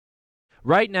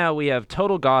Right now, we have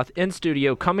Total Goth in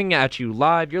studio coming at you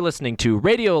live. You're listening to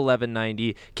Radio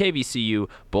 1190 KVCU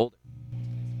Boulder.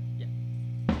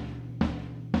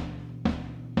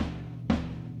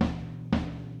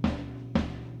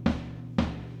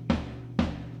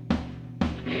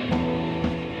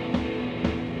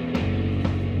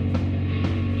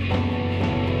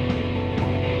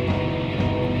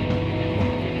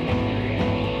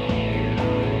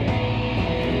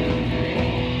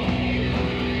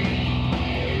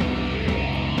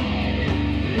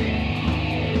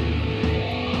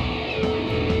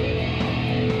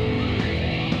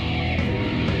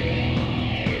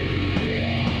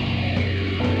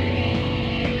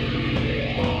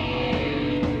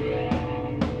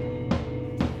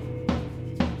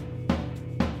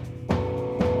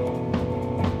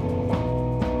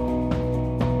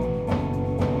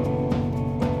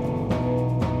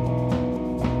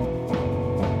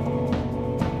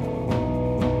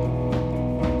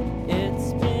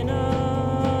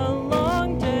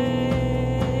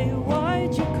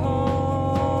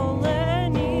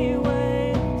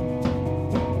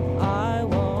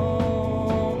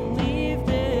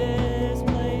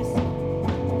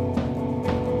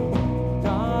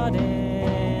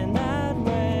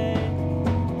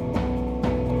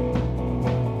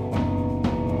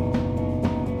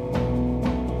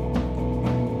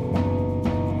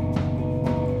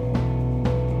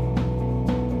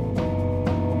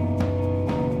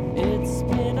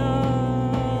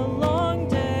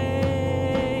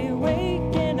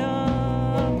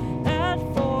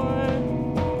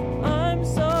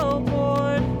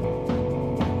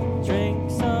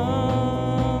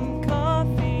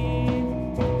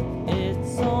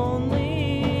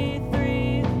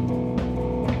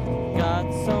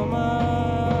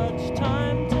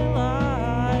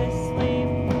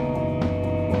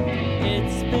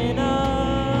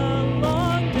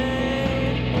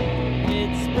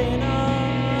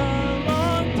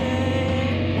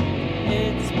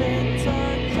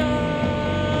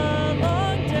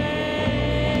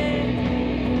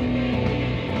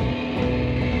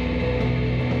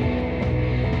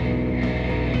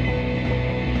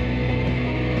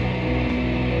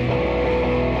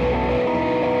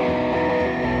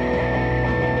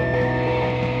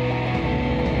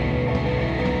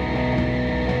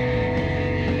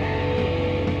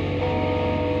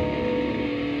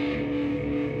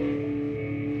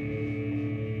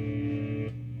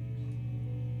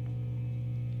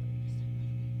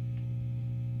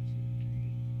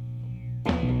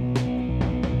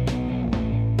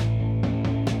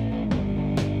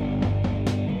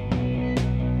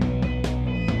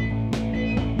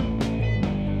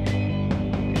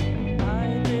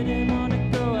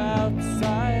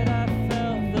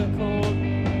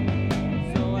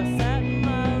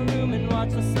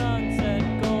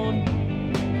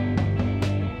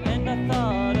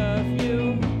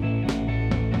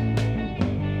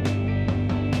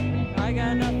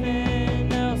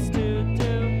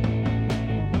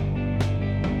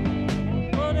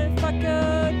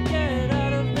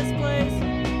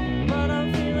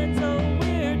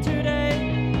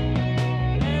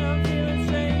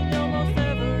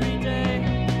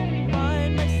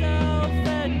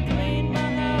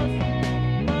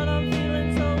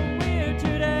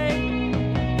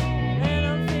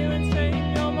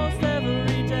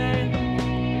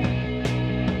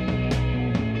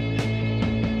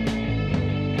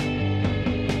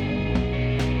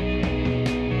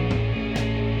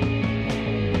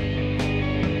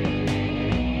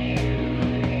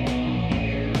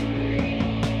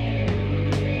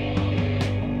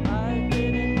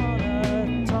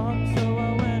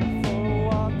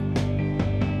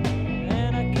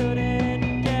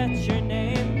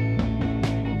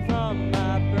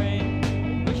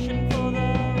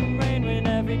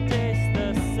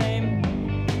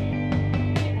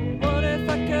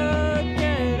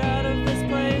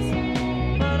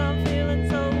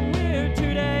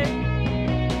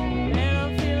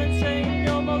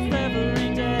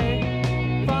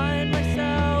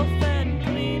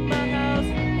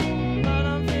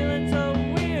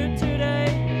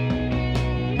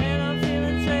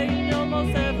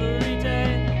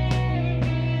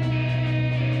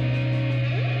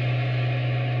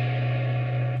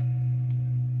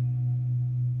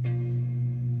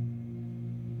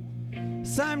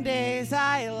 Some days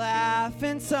I laugh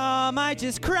and some I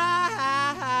just cry,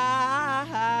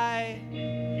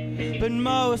 but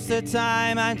most of the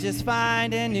time I'm just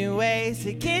finding new ways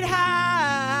to get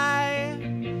high.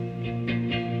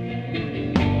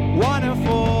 Wanna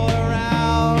fool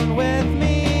around with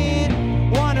me,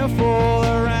 wanna fool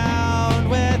around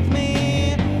with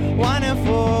me, wanna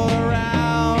fool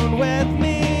around with me.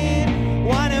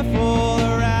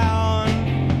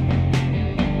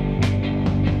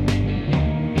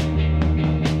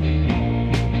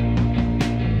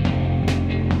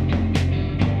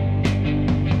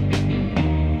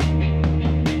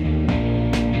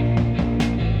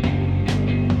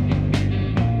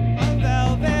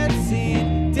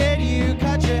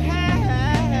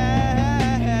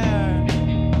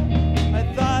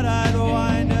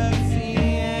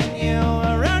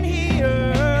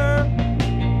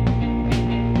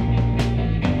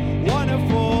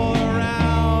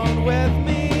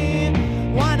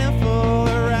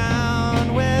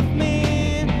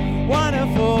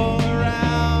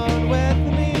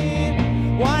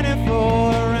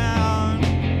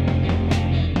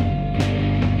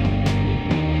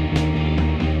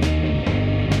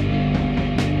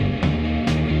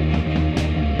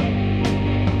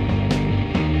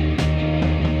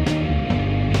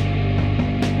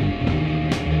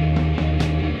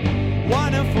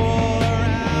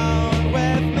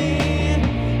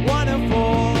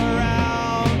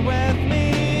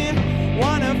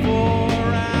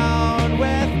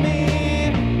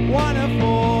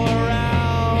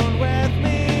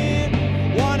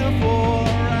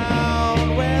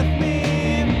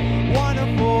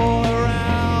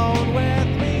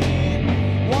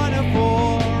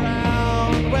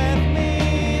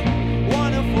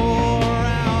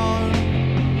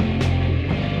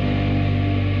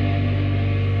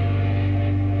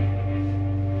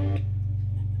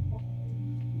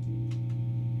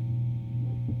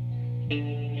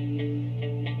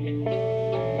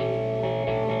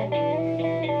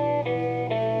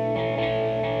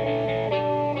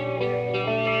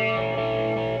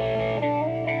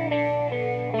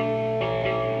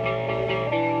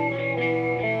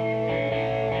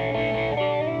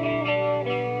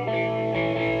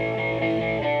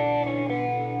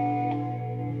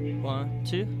 1,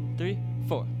 2, 3,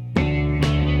 4.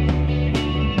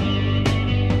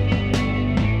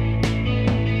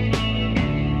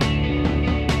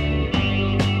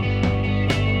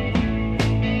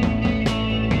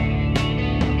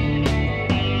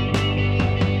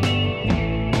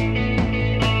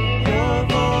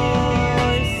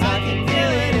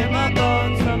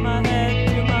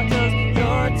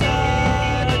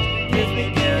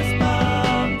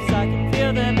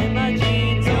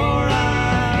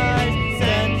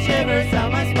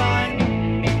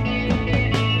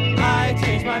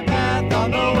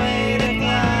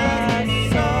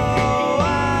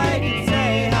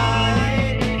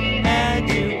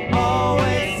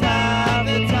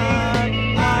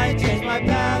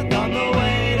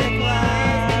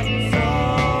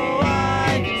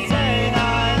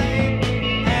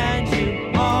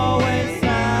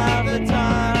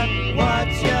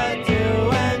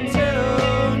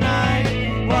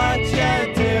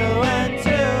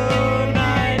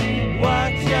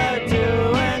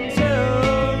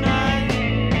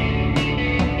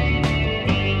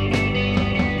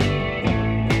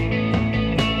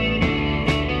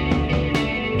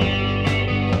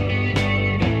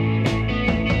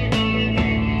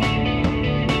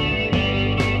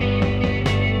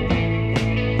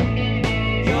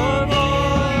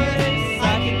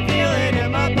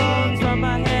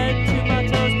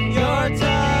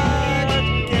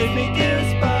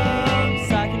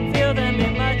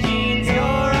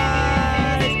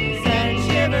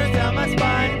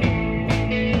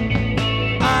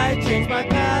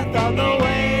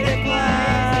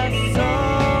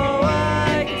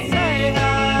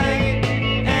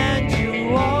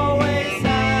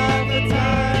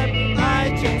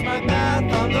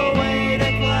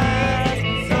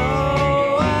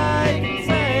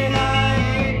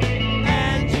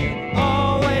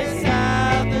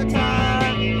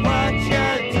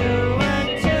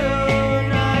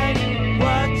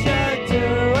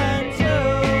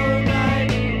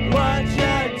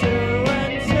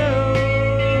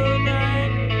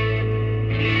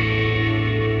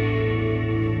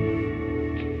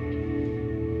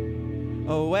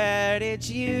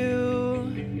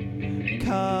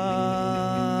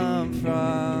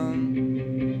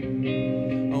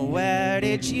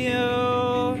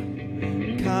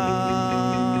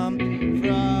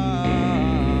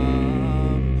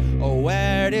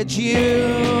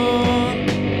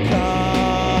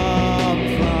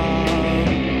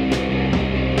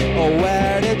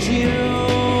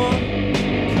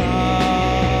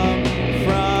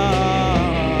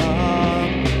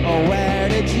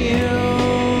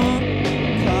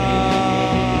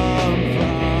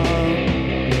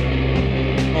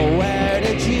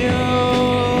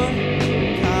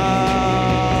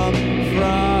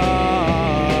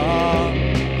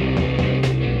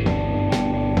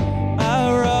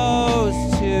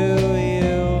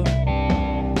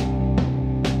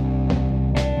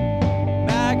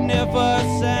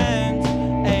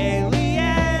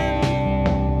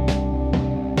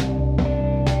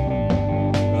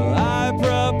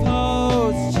 Propose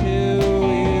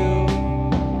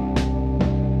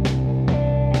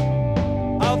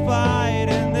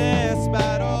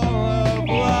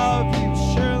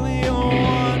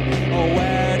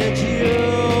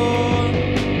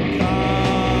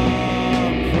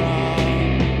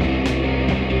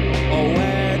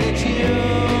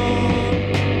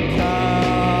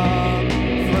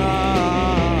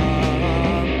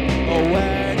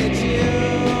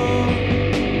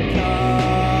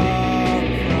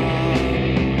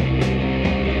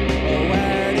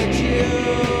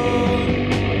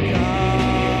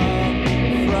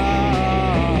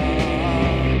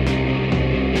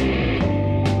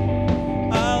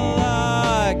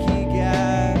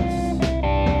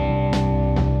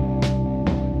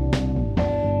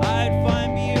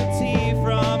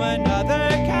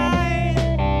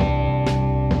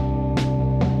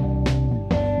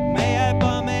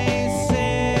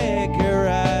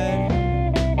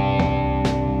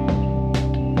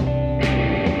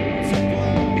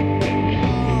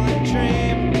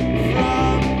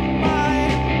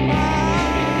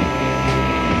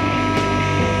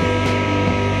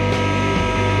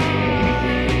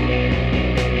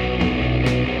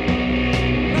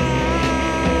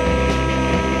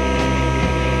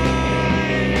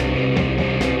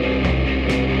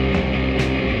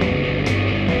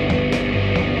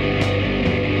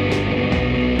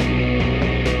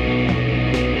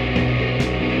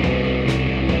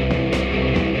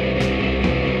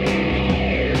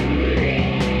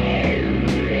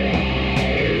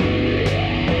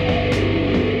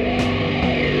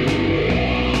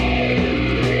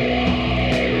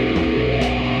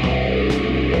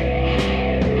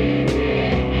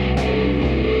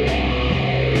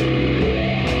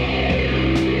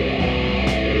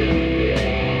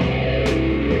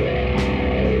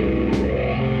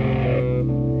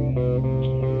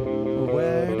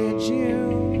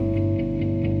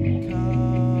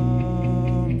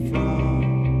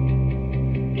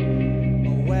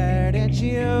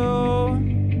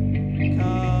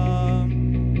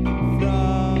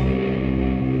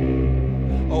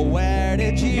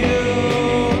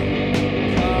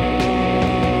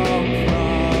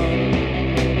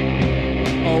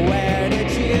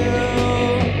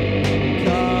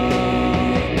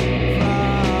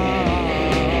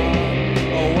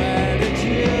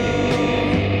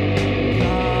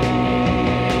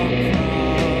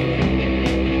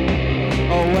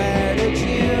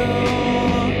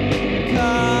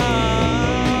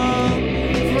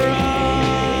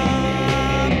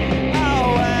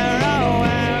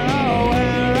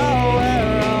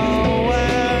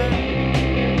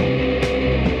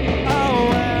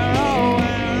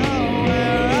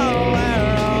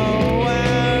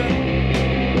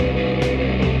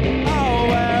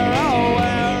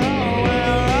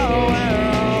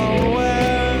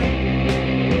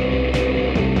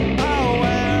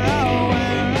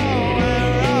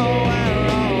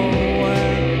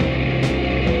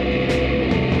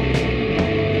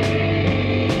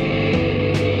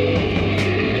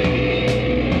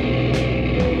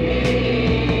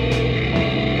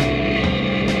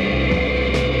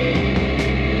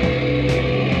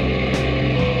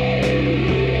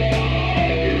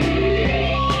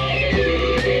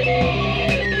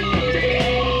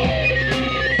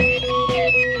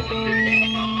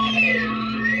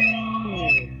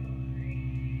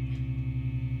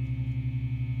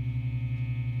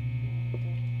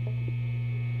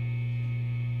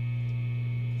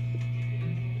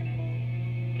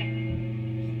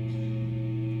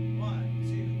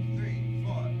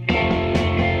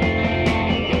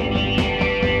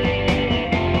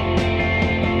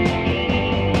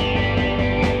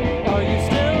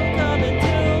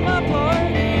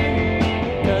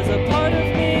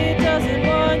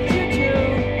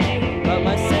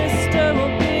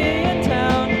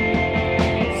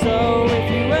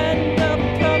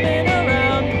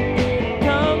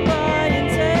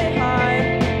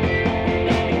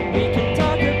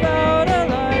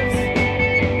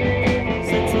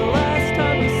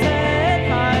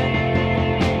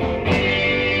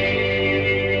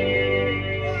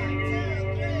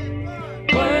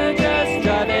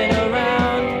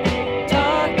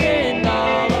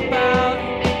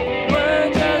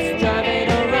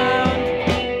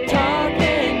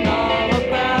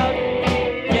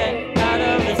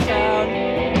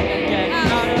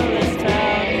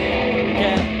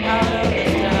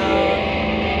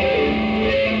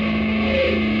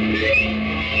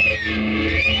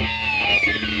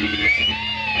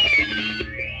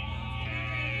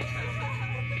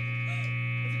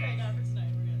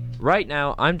Right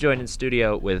now, I'm joined in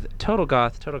studio with Total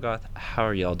Goth. Total Goth, how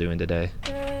are y'all doing today?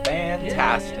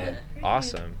 Fantastic.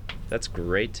 Awesome. That's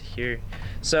great to hear.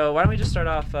 So why don't we just start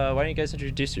off, why don't you guys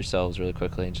introduce yourselves really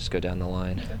quickly and just go down the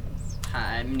line?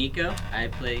 Hi, I'm Nico. I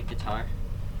play guitar.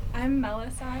 I'm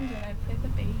Melisande and I play the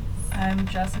bass. I'm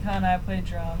Jessica and I play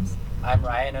drums. I'm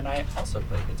Ryan and I also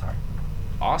play guitar.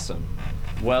 Awesome.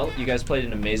 Well, you guys played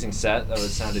an amazing set. That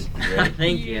sounded great.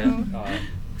 Thank you.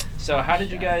 So how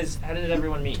did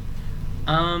everyone meet?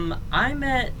 I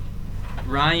met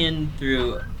Ryan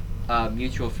through a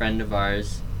mutual friend of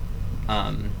ours,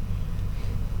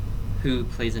 who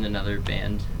plays in another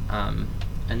band.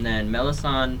 And then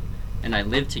Melisande and I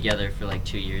lived together for like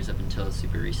 2 years up until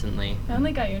super recently. I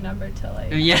only got your number till like...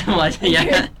 Yeah, well,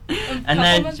 yeah. And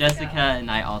then months Jessica ago. and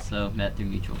I also met through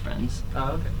mutual friends.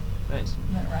 Oh, okay. Nice.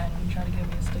 Met Ryan and tried to give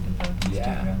me a stick and poke. He's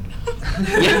Yeah.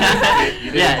 Yeah,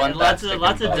 You didn't want that lots stick of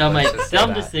and poke, dumb let's just say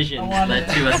that. decisions I wanted led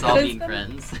it. to us all There's being been-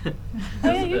 friends. Oh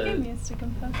yeah, Those you are gave the- me a stick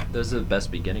and poke. Those are the best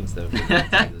beginnings, though. For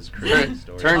this crazy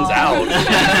story. Turns Oh, out.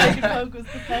 stick and poke was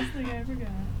the best thing I ever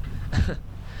got.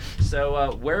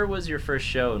 So, where was your first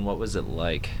show and what was it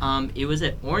like? It was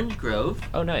at Orange Grove.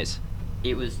 Oh, nice.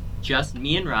 It was just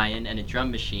me and Ryan and a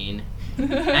drum machine,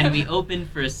 and we opened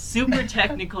for a super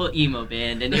technical emo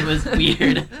band, and it was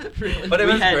weird. Really? But it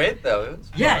We was had- great though. It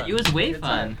was Yeah, fun. it was way Good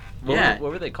fun. time.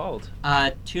 What were they called?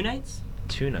 2 nights.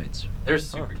 2 nights. They're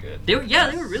super good. They were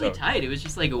really So- tight. It was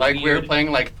just like a Like weird. we were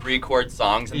playing like 3-chord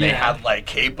songs and they Yeah. had like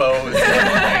capos.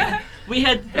 And, We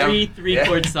had Yeah. three Yeah.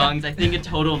 chord songs. I think a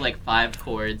total of like 5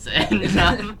 chords, and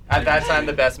at that time,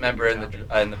 the best member in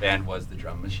the band was the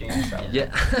drum machine. So.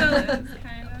 Yeah. Still is,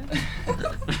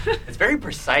 kinda. It's very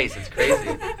precise. It's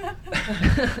crazy.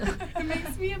 It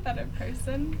makes me a better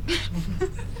person.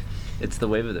 It's the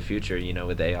wave of the future,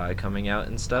 with AI coming out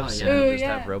and stuff. Oh, So yeah. we'll Ooh, just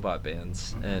yeah. have robot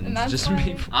bands and, And that's just why-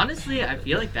 people. honestly, I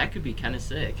feel like that could be kind of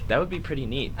sick. That would be pretty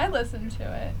neat. I listen to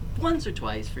it. Once or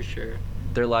twice for sure.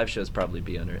 Their live shows probably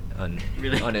be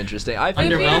Really? uninteresting. I It'd be-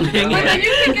 Underwhelming. But then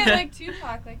you could get like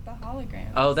Tupac, like the hologram.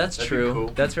 Oh, that's That'd be true. cool.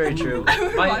 That's very true. I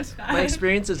would my watch that. my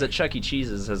experiences at Chuck E.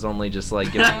 Cheese's has only just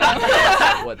like given me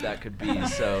Oh. what that could be.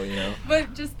 So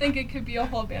But just think it could be a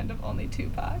whole band of only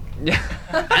Tupac. Yeah.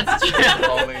 That's true.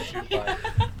 Only Tupac.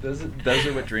 Those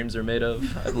are what dreams are made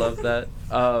of. I love that.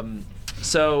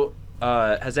 So,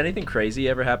 has anything crazy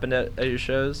ever happened at your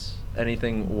shows?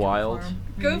 Anything wild?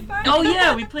 Go farm. Oh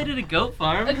yeah, we played at a goat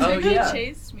farm. A Oh, turkey yeah.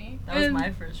 chased me. That was And-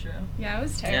 my first show. Yeah, it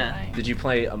was terrifying. Did you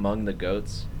play Among the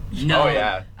Goats? No. Oh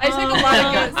yeah. I took a lot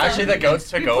of goats. Actually, the goats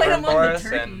took We played over among for the us,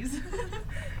 and turkeys.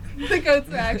 The goats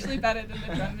were actually better than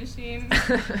the drum machine.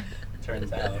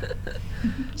 turns out.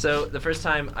 So the first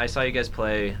time I saw you guys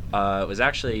play was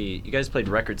actually you guys played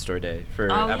Record Store Day for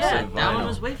Oh Absolute yeah, Vinyl. that one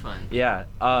was way fun. Yeah.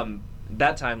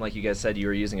 That time, like you guys said, you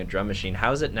were using a drum machine.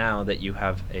 How is it now that you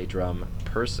have a drum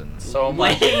person? So Way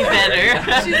much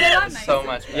better. She did on nice. So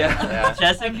much better. Yeah. Yeah.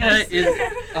 Jessica is,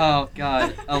 oh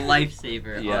god, a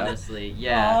lifesaver. Yeah. Honestly, Oh,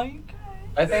 yeah. you guys.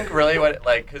 I think really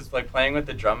cause like playing with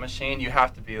the drum machine, you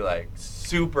have to be like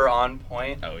super on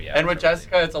point. Oh yeah. And with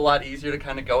Jessica, it's a lot easier to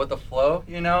kind of go with the flow,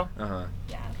 Uh huh.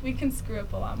 Yeah, we can screw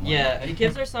up a lot more. Yeah, it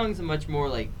gives our songs a much more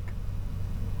like,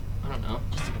 I don't know,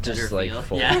 just a better like feel.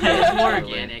 full. Yeah, it's more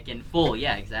Totally. organic and full.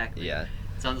 Yeah, exactly. Yeah.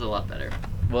 It sounds a lot better.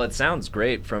 Well, it sounds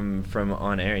great from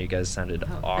on air. You guys sounded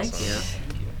Oh, awesome.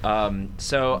 thank you.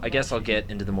 So I guess I'll get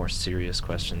into the more serious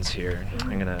questions here.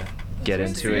 I'm gonna get More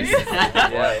into it. serious?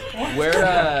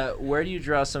 Yeah. Where do you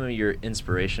draw some of your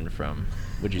inspiration from?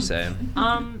 Would you say?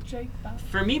 Drake Bell.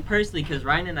 For me personally, because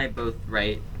Ryan and I both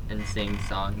write and sing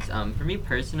songs, for me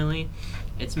personally,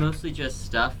 it's mostly just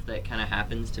stuff that kind of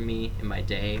happens to me in my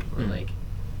day, or like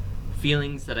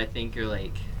feelings that I think are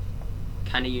like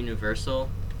kind of universal.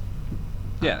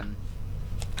 Yeah.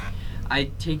 I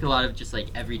take a lot of just like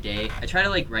everyday. I try to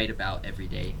like write about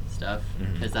everyday stuff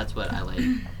Mhm. because that's what I like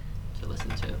to listen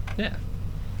to. Yeah.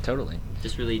 Totally.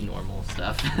 Just really normal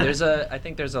stuff. I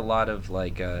think there's a lot of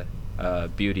like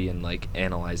beauty in like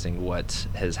analyzing what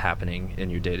is happening in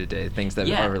your day to day, things that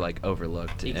Yeah. are like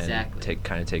overlooked Exactly. and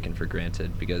kind of taken for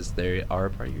granted because they are a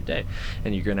part of your day,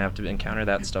 and you're gonna have to encounter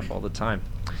that stuff all the time.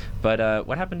 But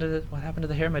what happened to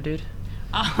the hair, my dude?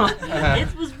 Oh,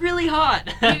 it was really hot.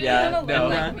 Yeah, You don't no.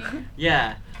 look like me.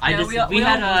 Yeah, Yeah, we we all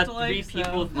had looked alike, 3 so-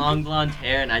 people with long blonde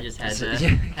hair, and I just had to Yeah,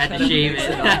 had to kinda shave mix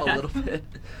it. up a little bit.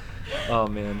 Oh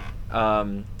man.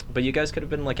 But you guys could have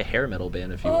been like a hair metal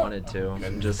band if you Well- wanted to.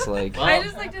 And just like Well- I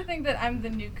just like to think that I'm the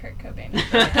new Kurt Cobain.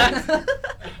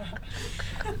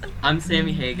 I'm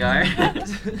Sammy Hagar.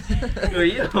 Who are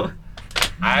you?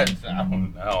 I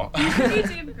don't know. You should be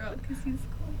Dave Grohl because he's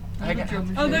cool. I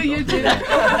got Although you do.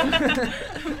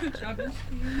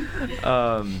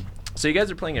 So you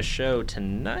guys are playing a show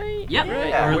tonight? Yep. Right?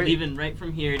 Yeah. We're leaving right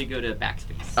from here to go to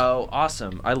Backspace. Oh,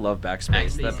 awesome. I love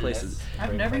Backspace. That Backspace place is- is...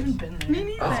 I've never even been there. Me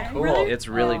neither. Oh, cool. Really? It's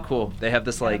really Oh. cool. They have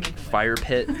this Gotta like make the way. fire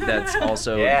pit that's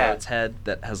also Yeah. a goat's head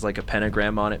that has like a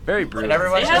pentagram on it. Very brutal. And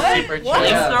everyone's They just have super chill. What?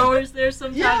 flamethrowers there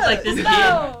sometimes. Yes. Like this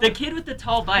No. kid, the kid with the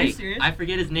tall Are you bike. serious? I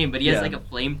forget his name, but he Yeah. has like a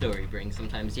flamethrower he brings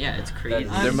sometimes. Yeah, it's crazy.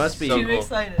 That's- There must be- too cool.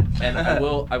 excited. And I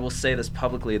will say this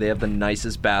publicly. They have the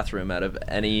nicest bathroom out of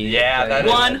any. Yeah, that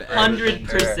is- I've ever been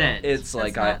to. 100%. It's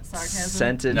like not sarcasm.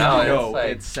 scented. No,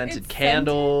 it's it's scented It's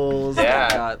candles. Yeah.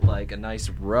 They've got like a nice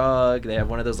rug. They have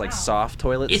one of those like Wow. soft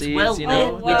toilet It's seats. well You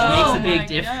know, lit, which makes a Oh big my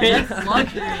difference. God, that's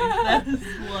luxury. That is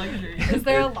luxury. Is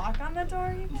there a lock on the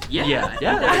door? Yeah, Yeah, I think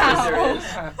yeah, there is.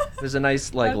 There's a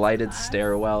nice like That's lighted class.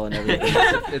 stairwell and everything.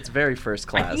 It's very first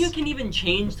I class. think you can even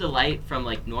change the light from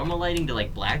like normal lighting to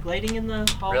like black lighting in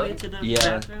the hallway Really? to the Yeah.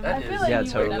 bathroom. That I is- feel like Yeah, you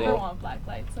totally. would never want black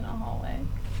lights in a hallway.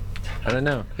 I don't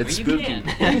know. It's Or you spooky. can.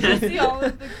 You see all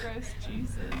of the gross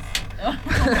juices.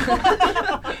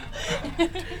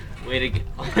 Way to go.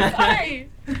 Sorry.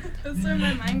 That's where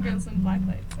my mind goes when black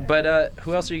lights are. But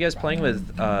who else are you guys playing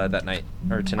with that night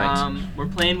or tonight? We're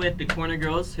playing with the Corner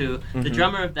Girls, who the Mhm.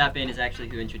 drummer of that band is actually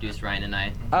who introduced Ryan and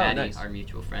I, Oh, Maddie, nice. our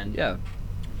mutual friend. Yeah.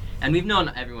 And we've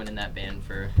known everyone in that band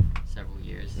for several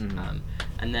years. Mhm.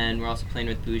 And then we're also playing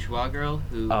with Bourgeois Girl,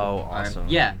 who Oh, are, awesome. who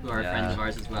are Yeah. friends of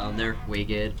ours as well, and they're way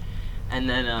good. And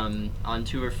then on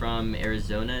tour from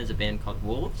Arizona is a band called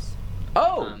Wolves.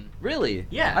 Oh, Um, really?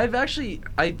 yeah.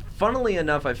 Funnily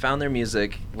enough, I found their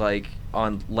music like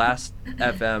on Last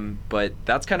FM, but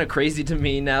that's kind of crazy to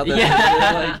me now that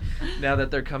Yeah. now that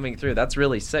they're coming through. That's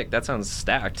really sick. That sounds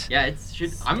stacked. Yeah,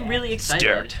 I'm really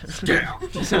excited.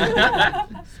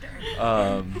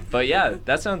 But yeah,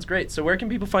 that sounds great. So where can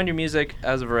people find your music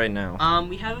as of right now?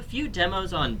 We have a few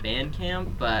demos on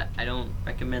Bandcamp, but I don't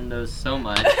recommend those so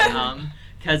much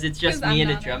because it's just 'Cause me I'm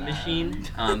and a not drum in machine.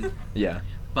 Yeah.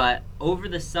 But over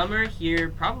the summer here,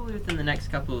 probably within the next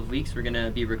couple of weeks, we're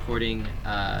gonna be recording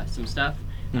some stuff,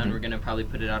 Mhm. and we're gonna probably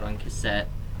put it out on cassette,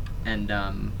 and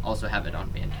also have it on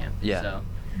Bandcamp. Yeah. So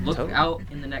look Totally. out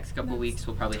in the next couple of weeks.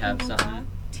 We'll probably have Total something,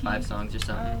 Goth. 5 songs or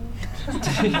something.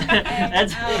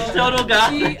 That's That's Total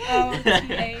Goth.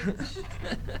 Goth.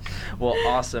 Well,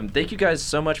 awesome. Thank you guys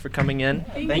so much for coming in.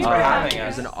 Thanks for having It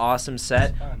was us. an awesome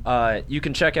set. Fun. You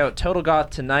can check out Total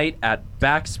Goth tonight at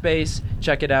Backspace.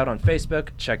 Check it out on Facebook.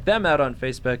 Check them out on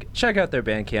Facebook. Check out their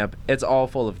Bandcamp. It's all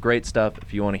full of great stuff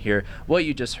if you want to hear what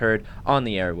you just heard on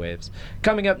the airwaves.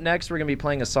 Coming up next, we're going to be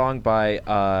playing a song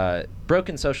by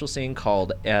Broken Social Scene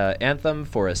called Anthem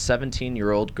for a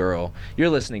 17-Year-Old Girl. You're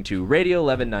listening to Radio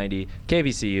 1190,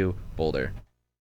 KVCU, Boulder.